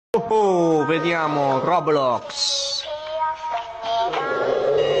Oh, vediamo Roblox.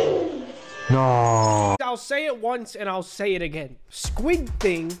 No. I'll say it once and I'll say it again. Squid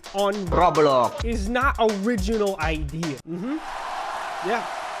Thing on Roblox is not original idea.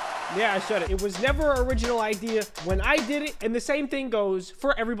 Yeah, I said it. It was never an original idea when I did it, and the same thing goes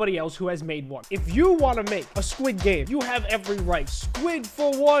for everybody else who has made one. If you want to make a Squid game, you have every right. Squid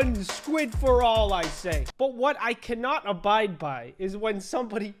for one, squid for all, I say. But what I cannot abide by is when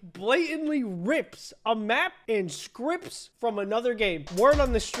somebody blatantly rips a map and scripts from another game. Word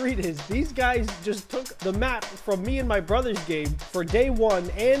on the street is these guys just took the map from me and my brother's game for day one,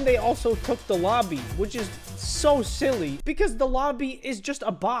 and they also took the lobby, which is so silly because the lobby is just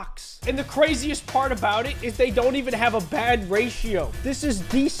a box. And the craziest part about it is they don't even have a bad ratio. This is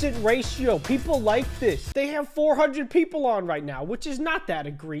decent ratio. People like this. They have 400 people on right now, which is not that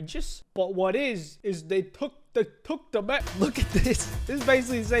egregious. But what is they took the map. Look at this. This is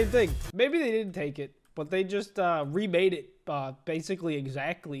basically the same thing. Maybe they didn't take it, but they just remade it basically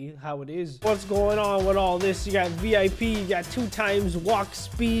exactly how it is. What's going on with all this? You got VIP, you got 2 times walk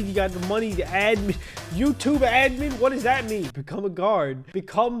speed, you got the money to admin, YouTube admin. What does that mean? Become a guard,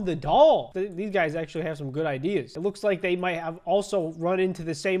 become the doll. These guys actually have some good ideas. It looks like they might have also run into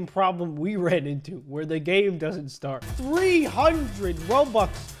the same problem we ran into, where the game doesn't start. 300 Robux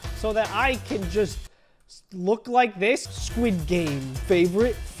so that I can just look like this. Squid Game.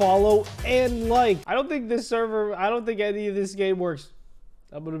 Favorite, follow, and like. I don't think any of this game works.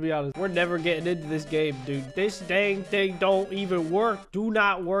 I'm gonna be honest. We're never getting into this game, dude. This dang thing don't even work. Do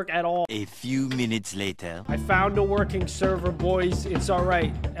not work at all. A few minutes later. I found a working server, boys. It's all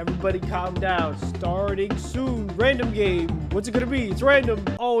right. Everybody calm down. Starting soon. Random game. What's it gonna be? It's random.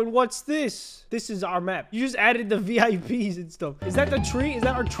 Oh, and what's this? This is our map. You just added the VIPs and stuff. Is that the tree? Is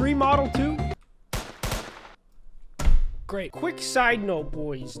that our tree model too? Great. Quick side note,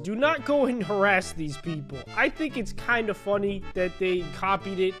 boys. Do not go and harass these people. I think it's kind of funny that they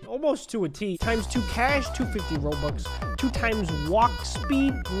copied it almost to a T. Times 2 cash, 250 Robux. 2 times walk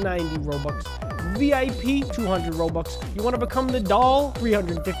speed, 90 Robux. VIP, 200 Robux. You want to become the doll?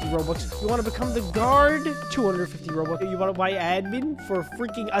 350 Robux. You want to become the guard? 250 Robux. You want to buy admin for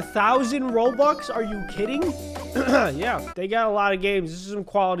freaking 1,000 Robux? Are you kidding? Yeah, they got a lot of games. This is some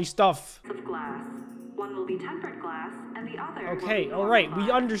quality stuff. Of glass. One will be tempered glass, and the other Okay, all right, we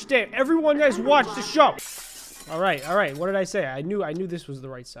understand. Everyone guys watch the show. All right. What did I say? I knew this was the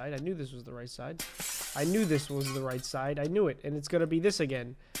right side. I knew this was the right side. I knew this was the right side. I knew it, and it's gonna be this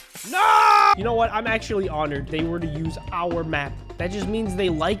again. No! You know what? I'm actually honored they were to use our map. That just means they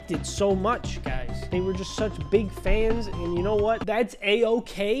liked it so much, guys. They were just such big fans, and you know what? That's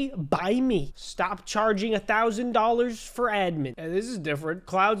a-okay by me. Stop charging $1,000 for admin. And this is different.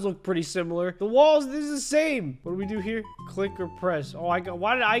 Clouds look pretty similar. The walls, this is the same. What do we do here? Click or press. Oh,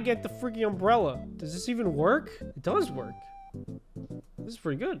 why did I get the freaking umbrella? Does this even work? It does work. This is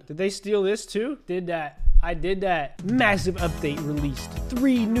pretty good. Did they steal this too? Did that. I did that. Massive update released.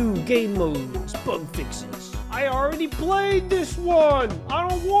 3 new game modes. Bug fixes. I already played this one. I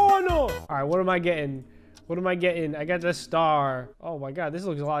don't wanna. All right, what am I getting? What am I getting? I got the star. Oh my god, this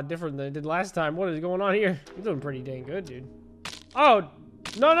looks a lot different than it did last time. What is going on here? You're doing pretty dang good, dude. Oh,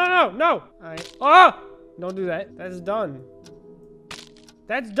 no. All right. Oh, don't do that. That's done.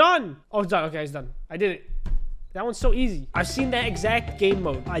 That's done. Oh, it's done. Okay, it's done. I did it. That one's so easy. I've seen that exact game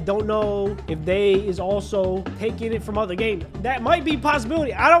mode. I don't know if they is also taking it from other games. That might be a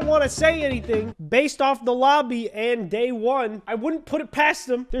possibility. I don't want to say anything based off the lobby and day one. I wouldn't put it past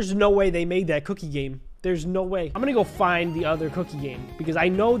them. There's no way they made that cookie game. There's no way. I'm gonna go find the other cookie game because I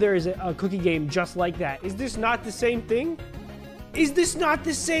know there is a cookie game just like that. Is this not the same thing? Is this not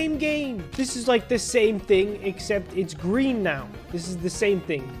the same game? This is like the same thing, except it's green now. This is the same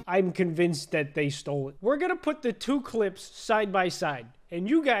thing. I'm convinced that they stole it. We're gonna put the 2 clips side by side, and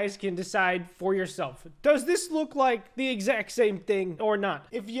you guys can decide for yourself. Does this look like the exact same thing or not?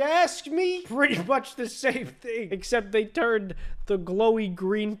 If you ask me, pretty much the same thing, except they turned the glowy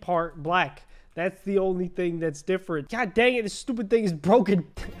green part black. That's the only thing that's different. God dang it, this stupid thing is broken.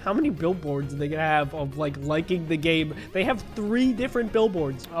 How many billboards are they gonna have of like liking the game? They have 3 different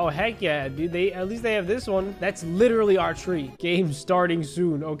billboards. Oh heck yeah, dude. At least they have this one. That's literally our tree. Game starting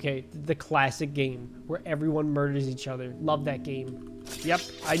soon. Okay, the classic game where everyone murders each other. Love that game. Yep,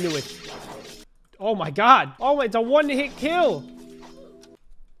 I knew it. Oh my god. Oh, it's a one-hit kill.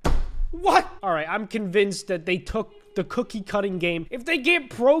 What? All right, I'm convinced that they took the cookie cutting game. If they can't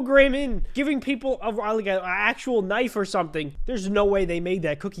program in giving people like an actual knife or something, there's no way they made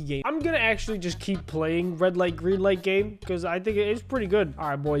that cookie game. I'm gonna actually just keep playing red light, green light game because I think it's pretty good. All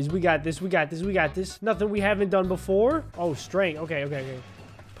right, boys, we got this. Nothing we haven't done before. Oh, strength. Okay.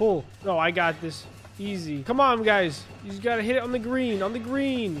 Pull. No, I got this. Easy. Come on, guys. You just gotta hit it on the green. On the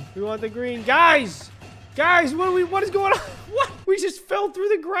green. We want the green. Guys! Guys, what is going on? What? We just fell through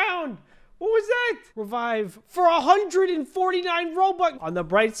the ground. What was that? Revive for 149 Robux. On the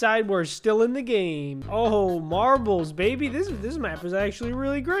bright side, we're still in the game. Oh, marbles, baby. This map is actually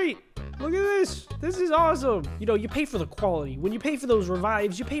really great. Look at this. This is awesome. You know, you pay for the quality. When you pay for those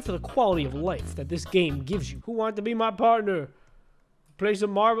revives, you pay for the quality of life that this game gives you. Who wants to be my partner? Play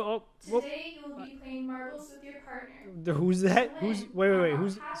some marble. Oh, Today you will be playing marbles with your partner. Who's that? Wait.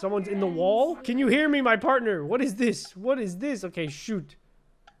 Who's someone's in the wall? Can you hear me, my partner? What is this? What is this? Okay, shoot.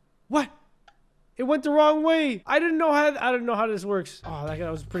 What? It went the wrong way. I didn't know how this works. Oh, that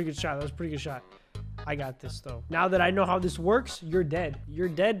was a pretty good shot. That was a pretty good shot. I got this though. Now that I know how this works, you're dead. You're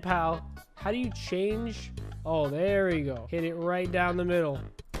dead, pal. How do you change? Oh, there we go. Hit it right down the middle.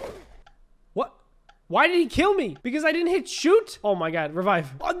 What? Why did he kill me? Because I didn't hit shoot? Oh my god,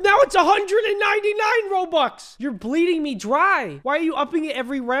 revive. Oh, now it's 199 Robux. You're bleeding me dry. Why are you upping it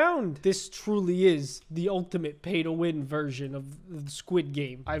every round? This truly is the ultimate pay-to-win version of the Squid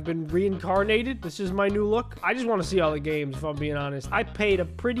Game. I've been reincarnated. This is my new look. I just want to see all the games, if I'm being honest. I paid a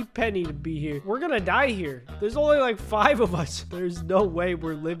pretty penny to be here. We're gonna die here. There's only like 5 of us. There's no way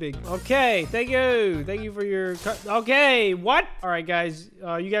we're living. Okay, thank you. Thank you for your... Okay, what? All right, guys.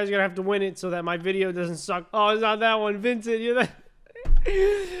 You guys are gonna have to win it so that my video doesn't suck. Oh, it's not that one. Vincent, you're that.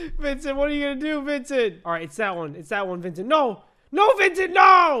 Vincent, what are you gonna do, Vincent? All right, it's that one. It's that one, Vincent. No. No, Vincent,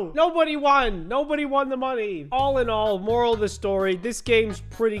 no! Nobody won. Nobody won the money. All in all, moral of the story, this game's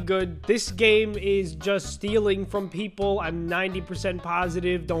pretty good. This game is just stealing from people. I'm 90%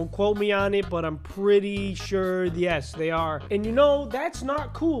 positive. Don't quote me on it, but I'm pretty sure, yes, they are. And you know, that's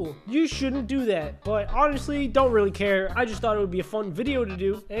not cool. You shouldn't do that. But honestly, don't really care. I just thought it would be a fun video to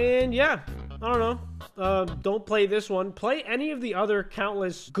do. And yeah, I don't know. Don't play this one. Play any of the other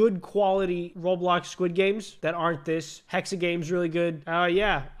countless good quality Roblox Squid games that aren't this. Hexa game's really good.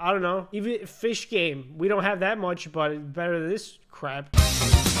 Yeah, I don't know. Even Fish game. We don't have that much, but it's better than this crap.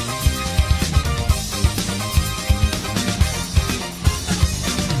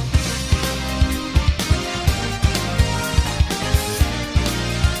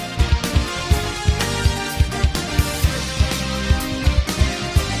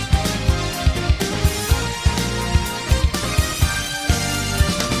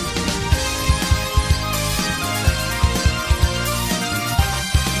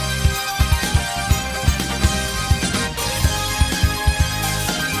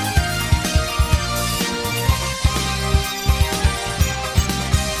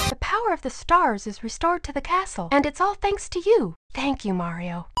 The stars is restored to the castle, and it's all thanks to you. Thank you,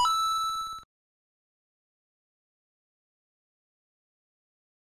 Mario.